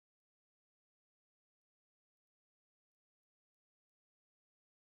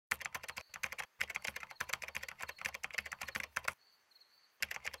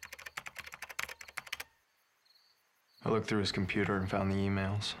looked through his computer and found the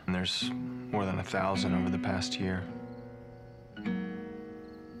emails, and there's more than 1,000 over the past year.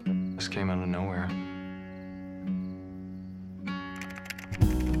 This came out of nowhere.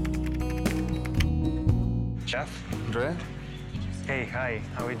 Jeff? Andre? Hey, hi,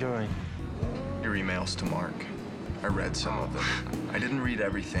 how are you doing? Your emails to Mark. I read some of them. I didn't read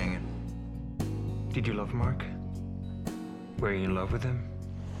everything. Did you love Mark? Were you in love with him?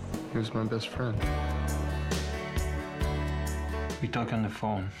 He was my best friend. We talked on the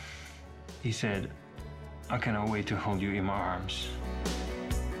phone. He said, I cannot wait to hold you in my arms.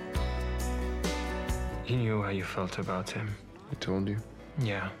 He knew how you felt about him. I told you.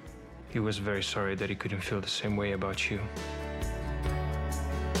 Yeah. He was very sorry that he couldn't feel the same way about you.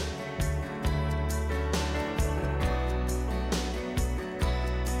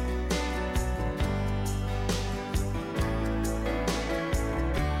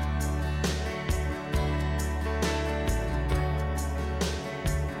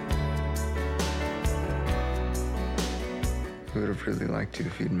 He would have really liked you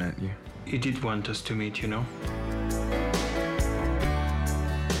if he'd met you. He did want us to meet, you know?